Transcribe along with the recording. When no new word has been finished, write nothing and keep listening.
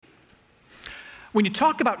When you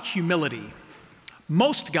talk about humility,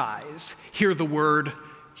 most guys hear the word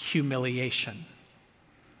humiliation.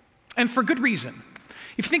 And for good reason.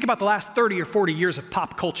 If you think about the last 30 or 40 years of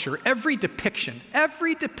pop culture, every depiction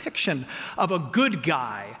of a good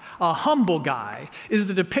guy, a humble guy, is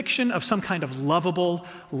the depiction of some kind of lovable,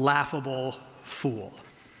 laughable fool.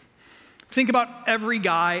 Think about every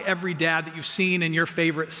guy, every dad that you've seen in your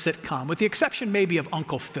favorite sitcom, with the exception maybe of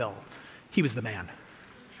Uncle Phil. He was the man.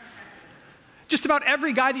 Just about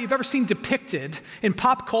every guy that you've ever seen depicted in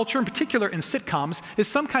pop culture, in particular in sitcoms, is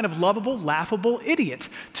some kind of lovable, laughable idiot.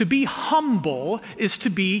 To be humble is to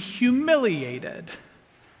be humiliated.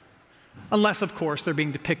 Unless, of course, they're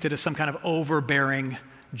being depicted as some kind of overbearing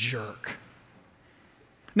jerk.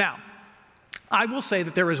 Now, I will say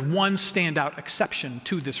that there is one standout exception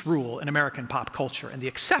to this rule in American pop culture, and the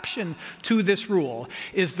exception to this rule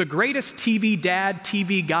is the greatest TV dad,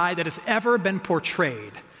 TV guy that has ever been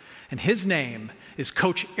portrayed. And his name is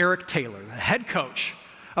Coach Eric Taylor, the head coach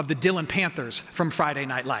of the Dillon Panthers from Friday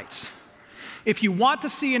Night Lights. If you want to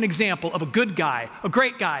see an example of a good guy, a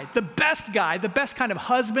great guy, the best kind of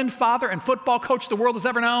husband, father, and football coach the world has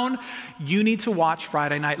ever known, you need to watch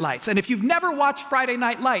Friday Night Lights. And if you've never watched Friday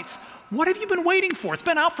Night Lights, what have you been waiting for? It's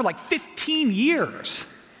been out for like 15 years.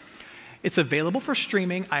 It's available for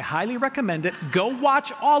streaming. I highly recommend it. Go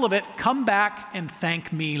watch all of it. Come back and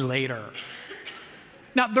thank me later.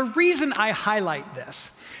 Now, the reason I highlight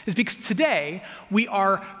this is because today we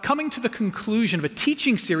are coming to the conclusion of a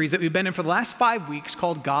teaching series that we've been in for the last 5 weeks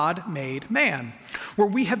called God Made Man, where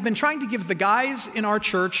we have been trying to give the guys in our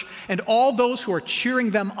church and all those who are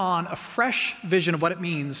cheering them on a fresh vision of what it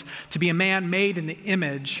means to be a man made in the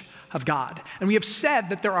image of God. And we have said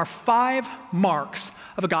that there are 5 marks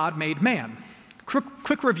of a God-made man.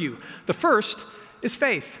 Quick review. The first is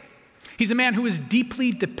faith. He's a man who is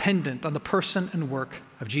deeply dependent on the person and work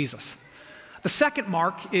of Jesus. The second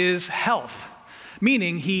mark is health,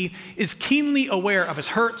 meaning he is keenly aware of his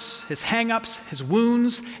hurts, his hang-ups, his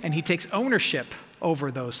wounds, and he takes ownership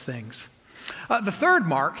over those things. The third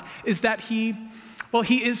mark is that he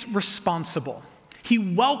is responsible. He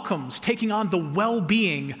welcomes taking on the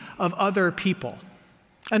well-being of other people.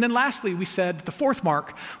 And then lastly, we said the fourth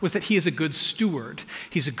mark was that he is a good steward.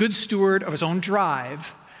 He's a good steward of his own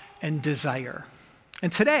drive and desire.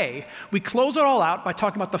 And today, we close it all out by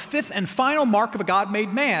talking about the fifth and final mark of a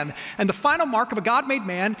God-made man. And the final mark of a God-made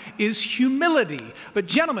man is humility. But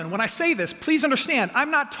gentlemen, when I say this, please understand,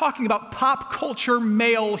 I'm not talking about pop culture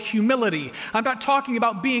male humility. I'm not talking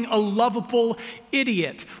about being a lovable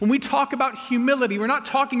idiot. When we talk about humility, we're not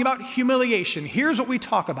talking about humiliation. Here's what we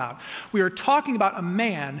talk about. We are talking about a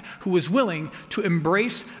man who is willing to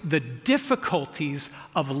embrace the difficulties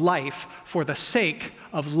of life for the sake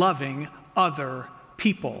of loving other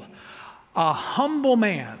people. A humble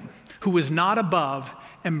man who is not above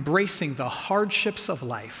embracing the hardships of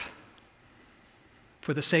life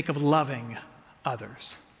for the sake of loving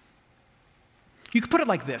others. You could put it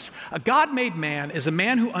like this. A God-made man is a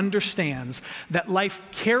man who understands that life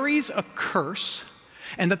carries a curse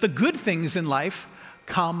and that the good things in life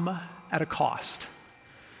come at a cost.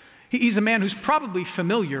 He's a man who's probably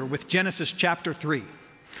familiar with Genesis chapter 3.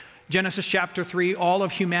 Genesis chapter 3, all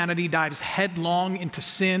of humanity dives headlong into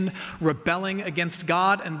sin, rebelling against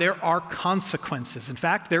God, and there are consequences. In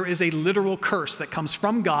fact, there is a literal curse that comes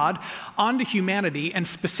from God onto humanity, and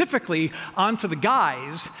specifically onto the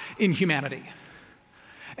guys in humanity.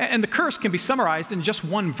 And the curse can be summarized in just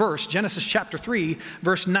one verse. Genesis chapter 3,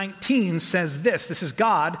 verse 19 says this. This is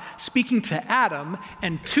God speaking to Adam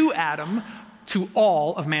and to Adam, to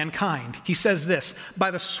all of mankind. He says this, "By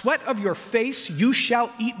the sweat of your face you shall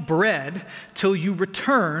eat bread till you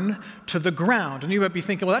return to the ground." And you might be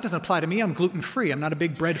thinking, well, that doesn't apply to me. I'm gluten-free. I'm not a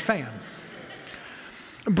big bread fan.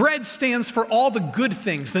 Bread stands for all the good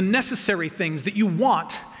things, the necessary things that you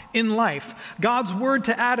want in life. God's word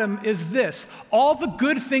to Adam is this: all the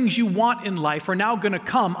good things you want in life are now going to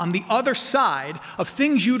come on the other side of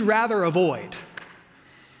things you'd rather avoid.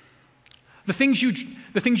 The things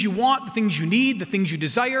you want, the things you need, the things you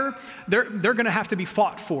desire, they're going to have to be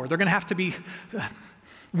fought for. They're going to have to be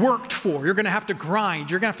worked for. You're going to have to grind.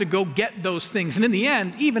 You're going to have to go get those things. And in the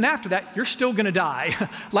end, even after that, you're still going to die.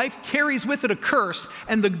 Life carries with it a curse,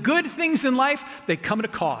 and the good things in life, they come at a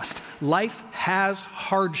cost. Life has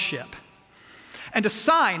hardship. And a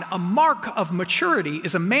sign, a mark of maturity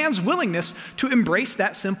is a man's willingness to embrace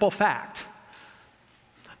that simple fact.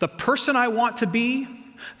 The person I want to be,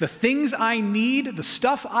 The things I need, the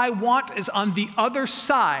stuff I want is on the other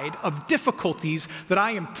side of difficulties that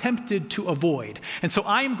I am tempted to avoid. And so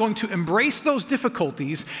I am going to embrace those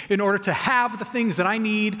difficulties in order to have the things that I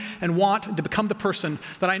need and want and to become the person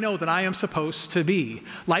that I know that I am supposed to be.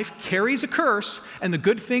 Life carries a curse, and the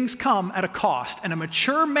good things come at a cost. And a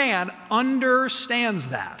mature man understands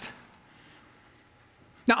that.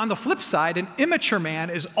 Now, on the flip side, an immature man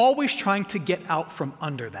is always trying to get out from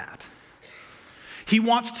under that. He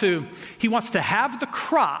wants to have the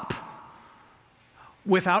crop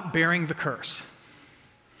without bearing the curse.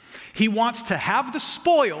 He wants to have the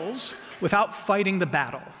spoils without fighting the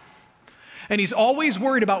battle. And he's always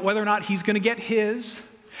worried about whether or not he's going to get his.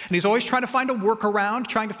 And he's always trying to find a workaround,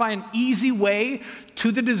 trying to find an easy way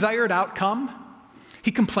to the desired outcome.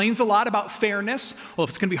 He complains a lot about fairness. Well, if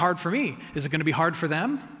it's going to be hard for me, is it going to be hard for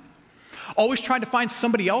them? Always trying to find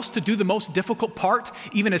somebody else to do the most difficult part,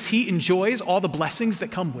 even as he enjoys all the blessings that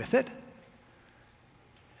come with it.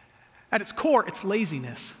 At its core, it's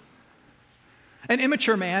laziness. An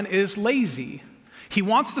immature man is lazy. He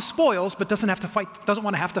wants the spoils, but doesn't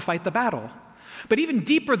want to have to fight the battle. But even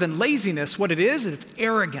deeper than laziness, what it is, it's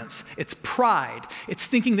arrogance, it's pride. It's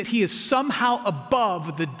thinking that he is somehow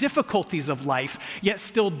above the difficulties of life, yet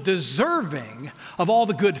still deserving of all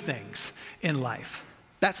the good things in life.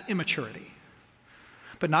 That's immaturity.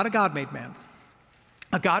 But not a God-made man.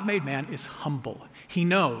 A God-made man is humble. He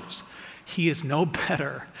knows he is no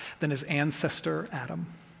better than his ancestor Adam.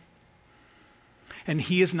 And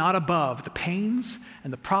he is not above the pains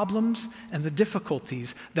and the problems and the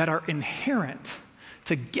difficulties that are inherent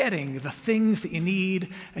to getting the things that you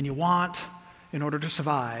need and you want in order to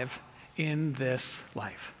survive in this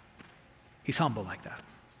life. He's humble like that.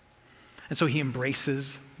 And so he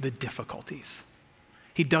embraces the difficulties.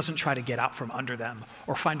 He doesn't try to get out from under them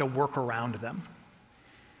or find a work around them.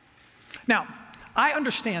 Now, I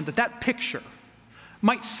understand that picture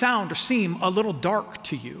might sound or seem a little dark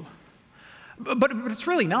to you. But it's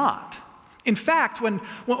really not. In fact, when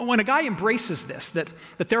a guy embraces this, that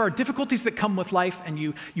there are difficulties that come with life and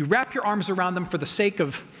you wrap your arms around them for the sake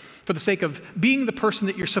of being the person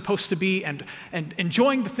that you're supposed to be and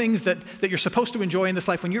enjoying the things that you're supposed to enjoy in this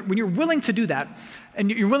life, when you're willing to do that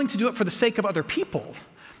and you're willing to do it for the sake of other people,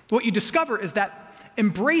 what you discover is that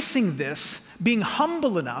embracing this, being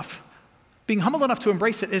humble enough to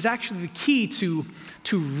embrace it is actually the key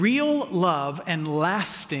to real love and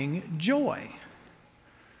lasting joy.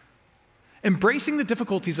 Embracing the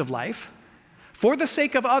difficulties of life for the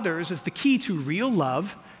sake of others is the key to real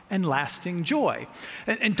love and lasting joy.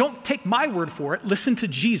 And don't take my word for it. Listen to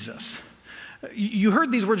Jesus. You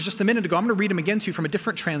heard these words just a minute ago. I'm going to read them again to you from a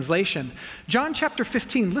different translation. John chapter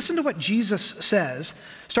 15, listen to what Jesus says,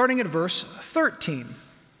 starting at verse 13.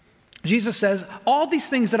 Jesus says, all these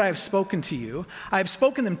things that I have spoken to you, I have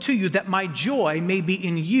spoken them to you that my joy may be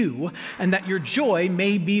in you and that your joy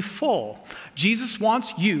may be full. Jesus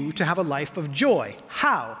wants you to have a life of joy.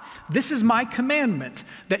 How? This is my commandment,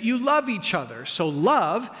 that you love each other. So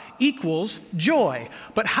love equals joy.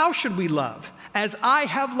 But how should we love? As I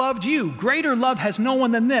have loved you. Greater love has no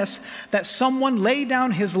one than this, that someone lay down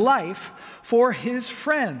his life for his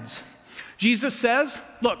friends. Jesus says,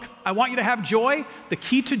 look, I want you to have joy. The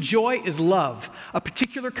key to joy is love, a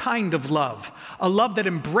particular kind of love, a love that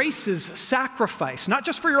embraces sacrifice, not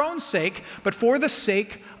just for your own sake, but for the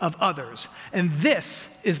sake of others. And this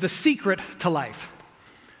is the secret to life.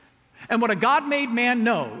 And what a God-made man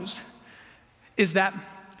knows is that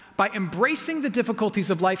by embracing the difficulties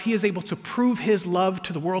of life, he is able to prove his love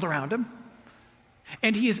to the world around him.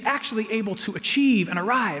 And he is actually able to achieve and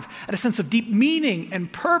arrive at a sense of deep meaning and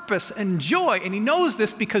purpose and joy. And he knows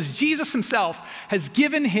this because Jesus himself has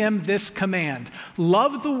given him this command.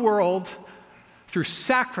 Love the world through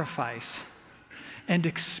sacrifice and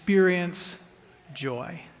experience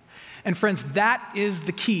joy. And friends, that is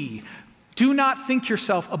the key. Do not think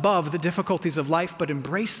yourself above the difficulties of life, but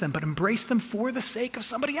embrace them for the sake of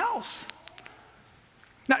somebody else.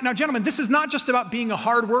 Now, gentlemen, this is not just about being a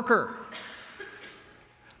hard worker.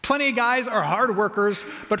 Plenty of guys are hard workers,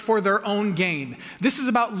 but for their own gain. This is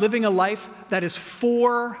about living a life that is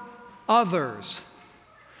for others.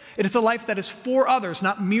 It is a life that is for others,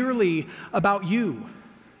 not merely about you.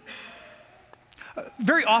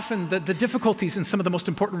 Very often, the difficulties in some of the most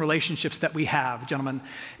important relationships that we have, gentlemen,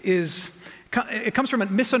 it comes from a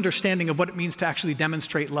misunderstanding of what it means to actually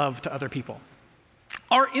demonstrate love to other people.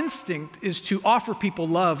 Our instinct is to offer people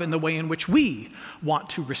love in the way in which we want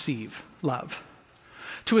to receive love.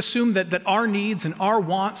 To assume that our needs and our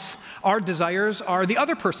wants, our desires are the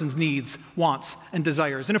other person's needs, wants, and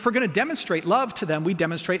desires. And if we're going to demonstrate love to them, we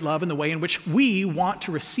demonstrate love in the way in which we want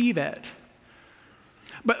to receive it.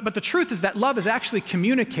 But the truth is that love is actually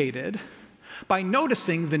communicated by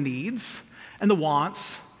noticing the needs and the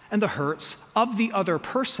wants and the hurts of the other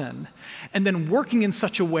person, and then working in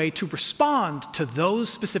such a way to respond to those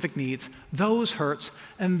specific needs, those hurts,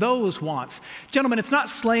 and those wants. Gentlemen, it's not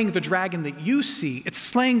slaying the dragon that you see, it's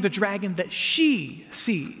slaying the dragon that she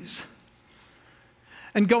sees.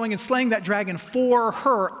 And going and slaying that dragon for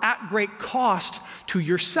her at great cost to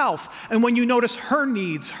yourself. And when you notice her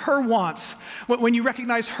needs, her wants, when you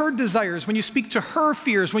recognize her desires, when you speak to her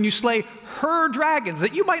fears, when you slay her dragons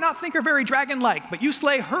that you might not think are very dragon-like, but you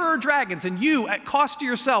slay her dragons and you, at cost to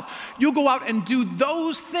yourself, you'll go out and do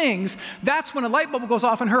those things, that's when a light bulb goes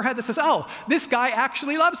off in her head that says, oh, this guy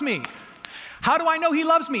actually loves me. How do I know he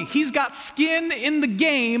loves me? He's got skin in the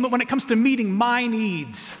game when it comes to meeting my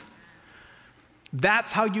needs.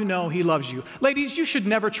 That's how you know he loves you. Ladies, you should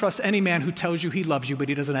never trust any man who tells you he loves you, but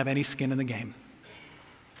he doesn't have any skin in the game.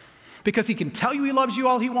 Because he can tell you he loves you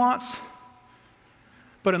all he wants,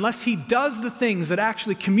 but unless he does the things that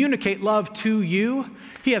actually communicate love to you,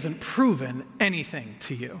 he hasn't proven anything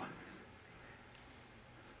to you.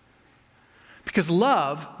 Because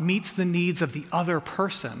love meets the needs of the other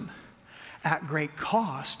person at great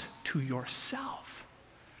cost to yourself.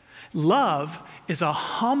 Love is a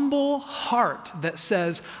humble heart that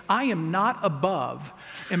says, I am not above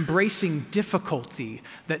embracing difficulty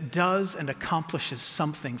that does and accomplishes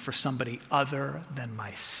something for somebody other than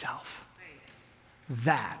myself.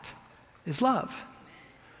 That is love.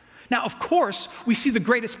 Now, of course, we see the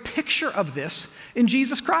greatest picture of this in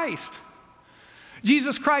Jesus Christ.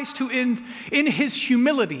 Jesus Christ, who in his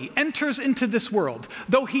humility enters into this world,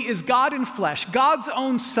 though he is God in flesh, God's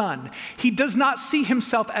own Son, he does not see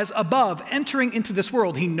himself as above entering into this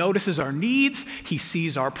world. He notices our needs, he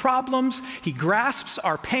sees our problems, he grasps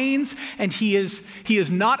our pains, and he is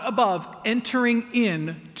not above entering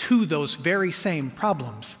into those very same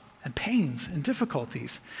problems and pains and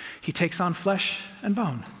difficulties. He takes on flesh and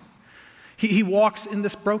bone. He walks in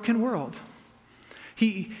this broken world.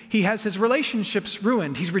 He has his relationships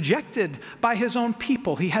ruined. He's rejected by his own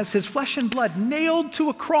people. He has his flesh and blood nailed to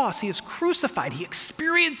a cross. He is crucified. He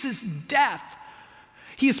experiences death.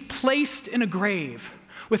 He is placed in a grave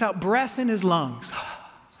without breath in his lungs,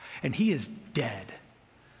 and he is dead.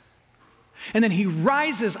 And then he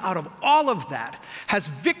rises out of all of that, has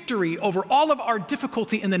victory over all of our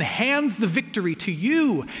difficulty, and then hands the victory to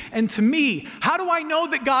you and to me. How do I know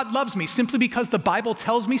that God loves me? Simply because the Bible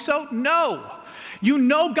tells me so? No. You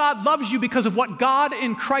know God loves you because of what God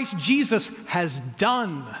in Christ Jesus has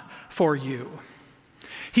done for you.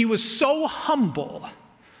 He was so humble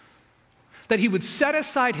that he would set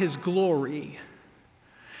aside his glory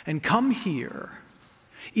and come here,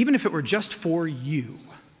 even if it were just for you,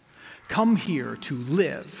 come here to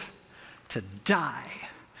live, to die,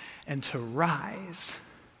 and to rise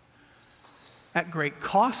at great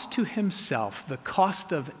cost to himself, the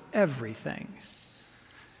cost of everything,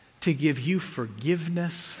 to give you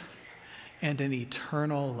forgiveness and an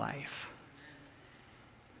eternal life.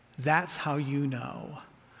 That's how you know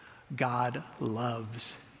God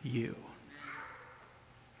loves you.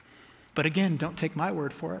 But again, don't take my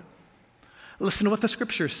word for it. Listen to what the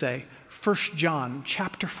scriptures say. 1 John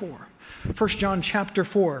chapter 4. 1 John chapter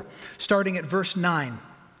 4, starting at verse 9.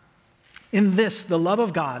 In this, the love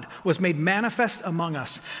of God was made manifest among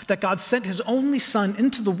us, that God sent his only Son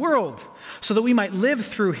into the world so that we might live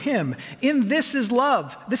through him. In this is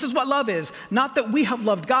love. This is what love is. Not that we have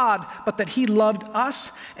loved God, but that he loved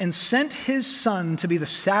us and sent his Son to be the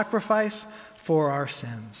sacrifice for our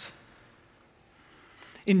sins.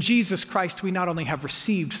 In Jesus Christ, we not only have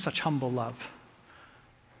received such humble love,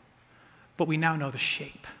 but we now know the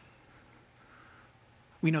shape.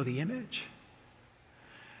 We know the image.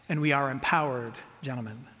 And we are empowered,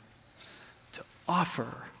 gentlemen, to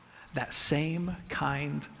offer that same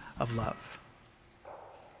kind of love.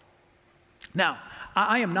 Now,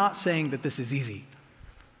 I am not saying that this is easy.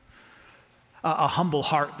 A humble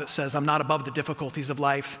heart that says, I'm not above the difficulties of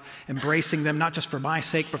life, embracing them not just for my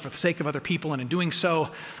sake, but for the sake of other people, and in doing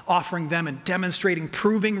so, offering them and demonstrating,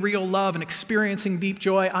 proving real love and experiencing deep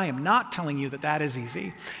joy. I am not telling you that that is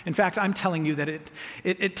easy. In fact, I'm telling you that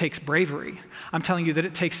it takes bravery. I'm telling you that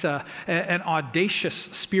it takes an audacious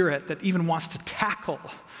spirit that even wants to tackle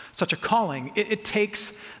such a calling. It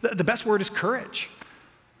takes, the best word is courage.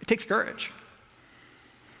 It takes courage.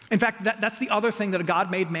 In fact, that's the other thing that a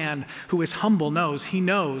God-made man who is humble knows. He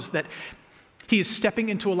knows that he is stepping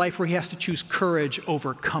into a life where he has to choose courage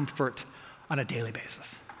over comfort on a daily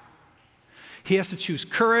basis. He has to choose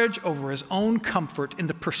courage over his own comfort in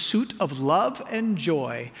the pursuit of love and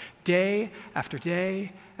joy day after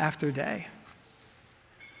day after day.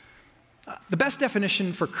 The best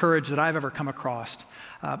definition for courage that I've ever come across,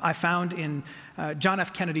 I found in John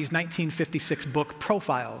F. Kennedy's 1956 book,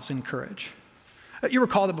 Profiles in Courage. You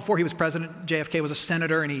recall that before he was president, JFK was a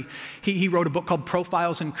senator, and he wrote a book called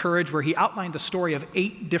Profiles in Courage, where he outlined the story of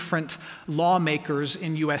 8 different lawmakers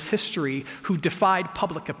in U.S. history who defied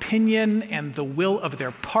public opinion and the will of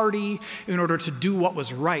their party in order to do what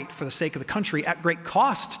was right for the sake of the country at great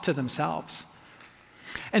cost to themselves.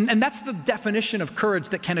 And that's the definition of courage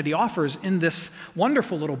that Kennedy offers in this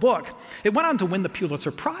wonderful little book. It went on to win the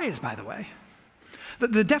Pulitzer Prize, by the way.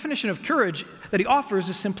 The definition of courage that he offers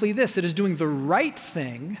is simply this: it is doing the right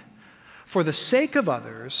thing for the sake of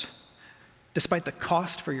others, despite the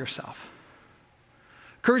cost for yourself.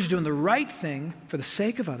 Courage is doing the right thing for the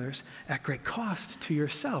sake of others at great cost to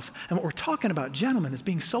yourself. And what we're talking about, gentlemen, is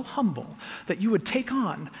being so humble that you would take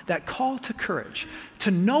on that call to courage, to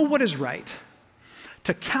know what is right,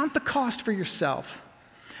 to count the cost for yourself,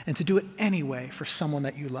 and to do it anyway for someone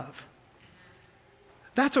that you love.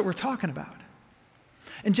 That's what we're talking about.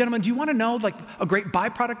 And gentlemen, do you want to know like a great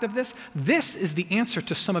byproduct of this? This is the answer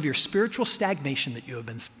to some of your spiritual stagnation that you have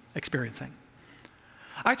been experiencing.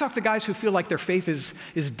 I talk to guys who feel like their faith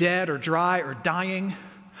is dead or dry or dying,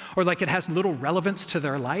 or like it has little relevance to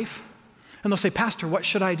their life. And they'll say, "Pastor, what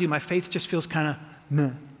should I do? My faith just feels kind of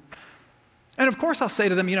meh." And of course I'll say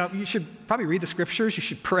to them, you should probably read the scriptures, you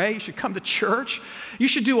should pray, you should come to church, you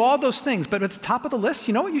should do all those things. But at the top of the list,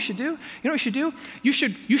 you know what you should do? You know what you should do?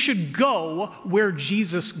 You should go where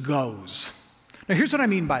Jesus goes. Now here's what I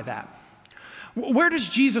mean by that. Where does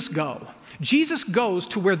Jesus go? Jesus goes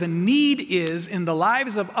to where the need is in the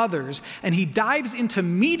lives of others, and he dives into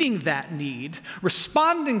meeting that need,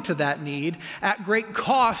 responding to that need at great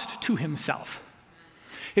cost to himself.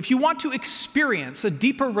 If you want to experience a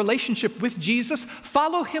deeper relationship with Jesus,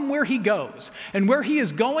 follow him where he goes. And where he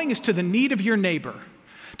is going is to the need of your neighbor,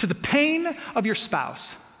 to the pain of your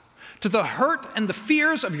spouse, to the hurt and the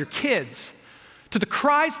fears of your kids, to the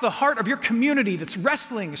cries of the heart of your community that's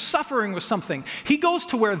wrestling, suffering with something. He goes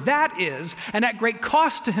to where that is, and at great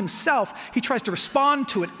cost to himself, he tries to respond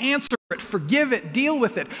to it, answer it, forgive it, deal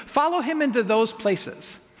with it. Follow him into those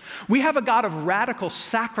places. We have a God of radical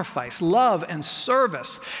sacrifice, love, and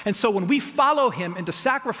service. And so when we follow him into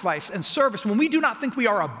sacrifice and service, when we do not think we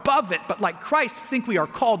are above it, but like Christ think we are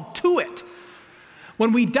called to it,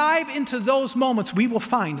 when we dive into those moments, we will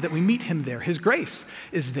find that we meet him there. His grace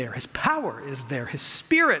is there. His power is there. His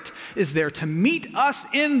spirit is there to meet us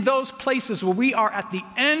in those places where we are at the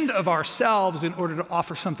end of ourselves in order to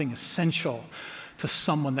offer something essential to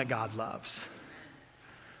someone that God loves.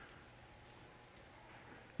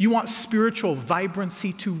 You want spiritual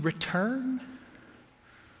vibrancy to return?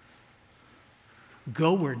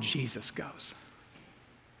 Go where Jesus goes.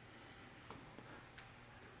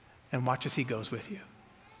 And watch as he goes with you.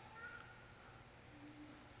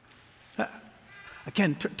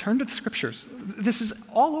 Again, turn to the scriptures. This is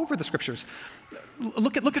all over the scriptures.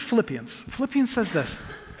 Look at Philippians. Philippians says this.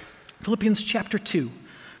 Philippians chapter 2.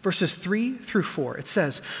 Verses 3 through 4, it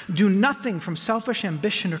says, "Do nothing from selfish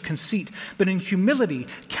ambition or conceit, but in humility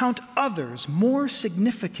count others more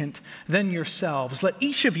significant than yourselves. Let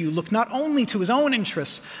each of you look not only to his own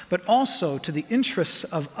interests, but also to the interests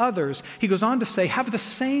of others." He goes on to say, have the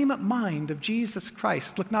same mind of Jesus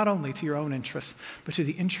Christ. Look not only to your own interests, but to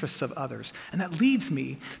the interests of others. And that leads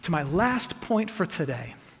me to my last point for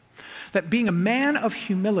today. That being a man of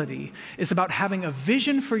humility is about having a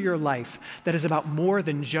vision for your life that is about more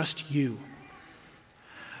than just you.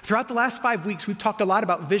 Throughout the last 5 weeks, we've talked a lot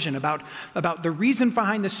about vision, about the reason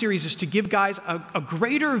behind this series is to give guys a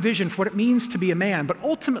greater vision for what it means to be a man. But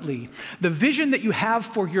ultimately, the vision that you have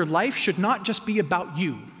for your life should not just be about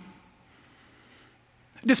you.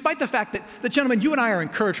 Despite the fact that gentlemen, you and I are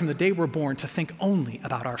encouraged from the day we're born to think only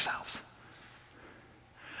about ourselves.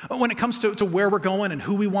 When it comes to where we're going and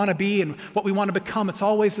who we want to be and what we want to become, it's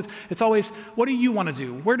always, what do you want to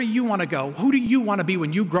do? Where do you want to go? Who do you want to be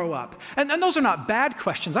when you grow up? And those are not bad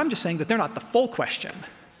questions. I'm just saying that they're not the full question.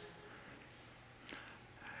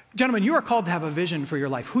 Gentlemen, you are called to have a vision for your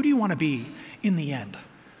life. Who do you want to be in the end?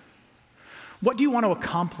 What do you want to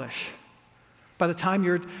accomplish by the time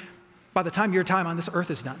your time on this earth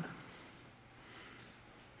is done?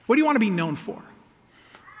 What do you want to be known for?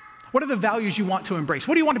 What are the values you want to embrace?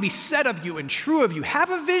 What do you want to be said of you and true of you? Have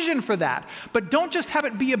a vision for that, but don't just have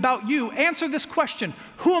it be about you. Answer this question: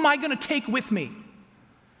 who am I going to take with me?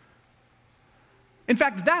 In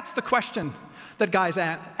fact, that's the question that guys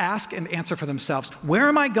ask and answer for themselves. Where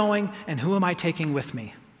am I going and who am I taking with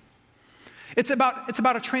me? It's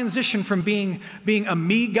about a transition from being a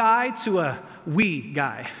me guy to a we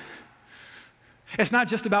guy. It's not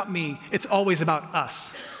just about me, it's always about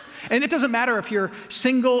us. And it doesn't matter if you're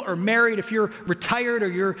single or married, if you're retired or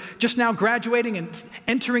you're just now graduating and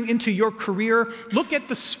entering into your career. Look at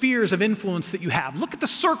the spheres of influence that you have. Look at the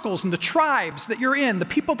circles and the tribes that you're in, the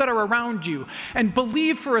people that are around you, and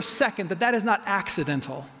believe for a second that that is not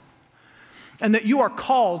accidental. And that you are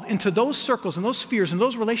called into those circles and those spheres and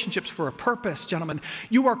those relationships for a purpose, gentlemen.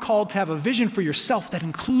 You are called to have a vision for yourself that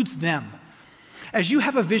includes them. As you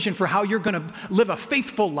have a vision for how you're going to live a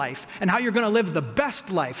faithful life and how you're going to live the best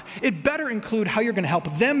life, it better include how you're going to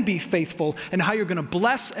help them be faithful and how you're going to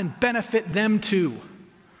bless and benefit them too.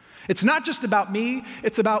 It's not just about me,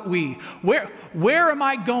 it's about we. Where am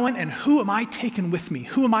I going and who am I taking with me?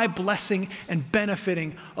 Who am I blessing and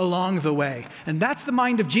benefiting along the way? And that's the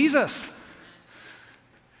mind of Jesus.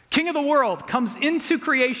 King of the world comes into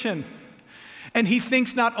creation. And he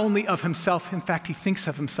thinks not only of himself, in fact, he thinks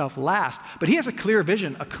of himself last, but he has a clear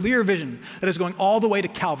vision that is going all the way to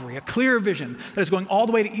Calvary, a clear vision that is going all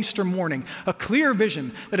the way to Easter morning, a clear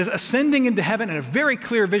vision that is ascending into heaven, and a very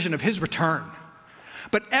clear vision of his return.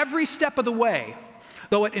 But every step of the way,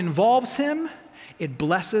 though it involves him, it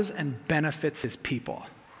blesses and benefits his people.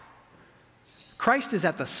 Christ is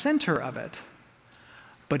at the center of it,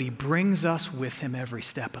 but he brings us with him every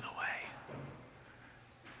step of the way.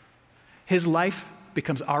 His life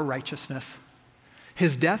becomes our righteousness.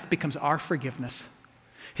 His death becomes our forgiveness.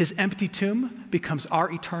 His empty tomb becomes our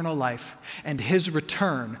eternal life. And his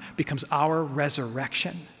return becomes our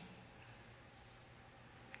resurrection.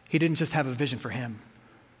 He didn't just have a vision for him.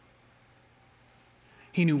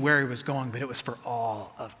 He knew where he was going, but it was for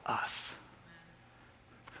all of us.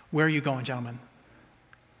 Where are you going, gentlemen?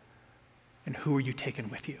 And who are you taking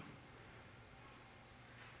with you?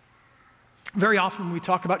 Very often when we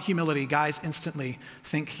talk about humility, guys instantly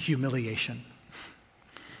think humiliation.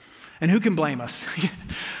 And who can blame us?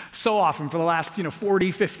 So often for the last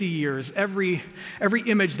 40, 50 years, every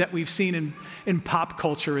image that we've seen in pop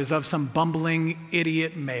culture is of some bumbling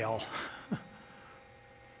idiot male.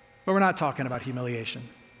 But we're not talking about humiliation.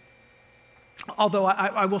 Although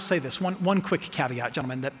I will say this, one quick caveat,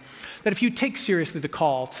 gentlemen, that if you take seriously the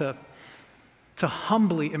call to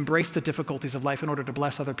humbly embrace the difficulties of life in order to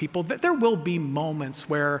bless other people, that there will be moments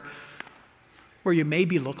where you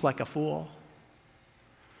maybe look like a fool.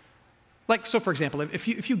 Like, so for example, if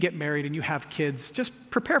you get married and you have kids, just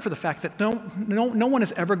prepare for the fact that no one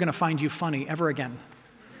is ever going to find you funny ever again.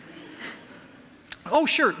 Oh,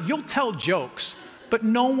 sure, you'll tell jokes, but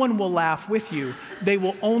no one will laugh with you. They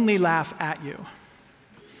will only laugh at you.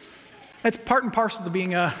 That's part and parcel to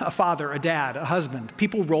being a father, a dad, a husband.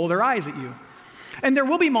 People roll their eyes at you. And there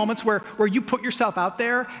will be moments where you put yourself out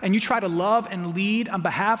there and you try to love and lead on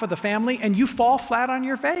behalf of the family and you fall flat on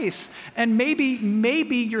your face. And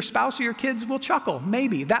maybe your spouse or your kids will chuckle.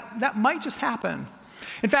 Maybe. That might just happen.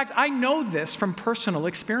 In fact, I know this from personal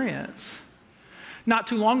experience. Not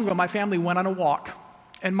too long ago, my family went on a walk.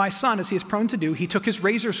 And my son, as he is prone to do, he took his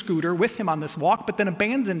Razor scooter with him on this walk, but then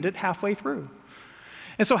abandoned it halfway through.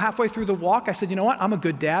 And so halfway through the walk, I said, you know what? I'm a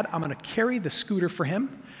good dad. I'm going to carry the scooter for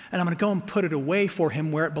him, and I'm going to go and put it away for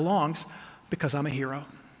him where it belongs because I'm a hero.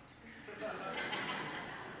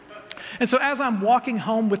 And so as I'm walking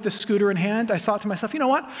home with the scooter in hand, I thought to myself, you know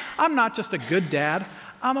what? I'm not just a good dad.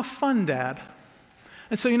 I'm a fun dad.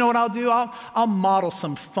 And so you know what I'll do? I'll model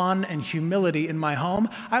some fun and humility in my home.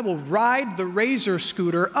 I will ride the Razor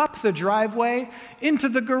scooter up the driveway into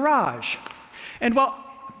the garage. And well,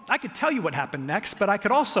 I could tell you what happened next, but I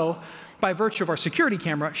could also, by virtue of our security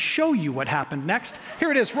camera, show you what happened next.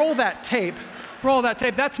 Here it is. Roll that tape. Roll that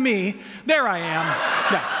tape. That's me. There I am.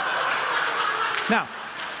 Yeah.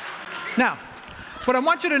 Now, what I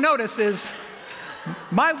want you to notice is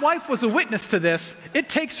my wife was a witness to this. It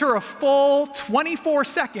takes her a full 24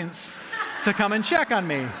 seconds to come and check on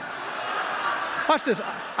me. Watch this.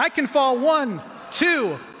 I can fall 1,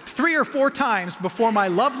 2, 3 or 4 times before my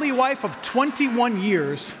lovely wife of 21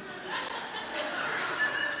 years.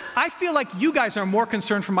 I feel like you guys are more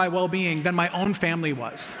concerned for my well-being than my own family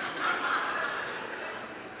was.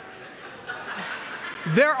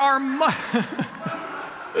 There are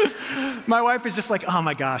my wife is just like, oh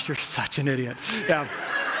my gosh, you're such an idiot. Yeah.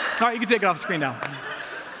 All right, you can take it off the screen now.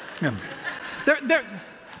 Yeah.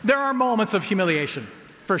 There are moments of humiliation,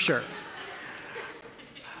 for sure.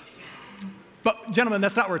 But gentlemen,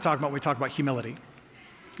 that's not what we're talking about when we talk about humility.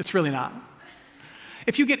 It's really not.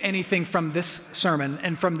 If you get anything from this sermon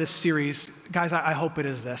and from this series, guys, I hope it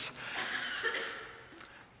is this.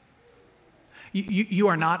 You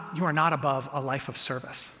are not above a life of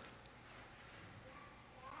service.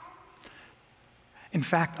 In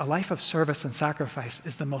fact, a life of service and sacrifice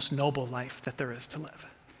is the most noble life that there is to live.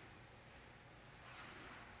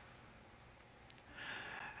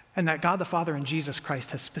 And that God the Father and Jesus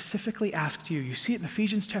Christ has specifically asked you, you see it in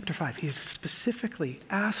Ephesians chapter 5, he's specifically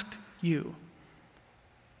asked you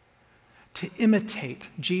to imitate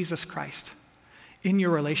Jesus Christ in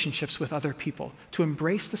your relationships with other people, to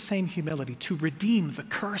embrace the same humility, to redeem the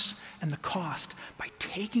curse and the cost by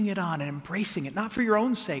taking it on and embracing it, not for your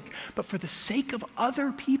own sake, but for the sake of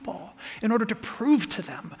other people, in order to prove to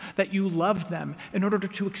them that you love them, in order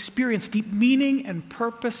to experience deep meaning and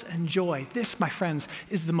purpose and joy. This, my friends,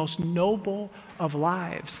 is the most noble of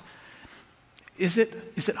lives. Is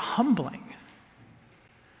it humbling?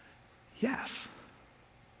 Yes.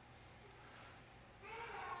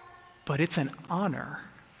 But it's an honor.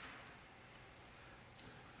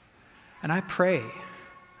 And I pray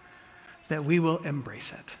that we will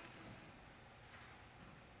embrace it.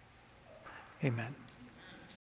 Amen.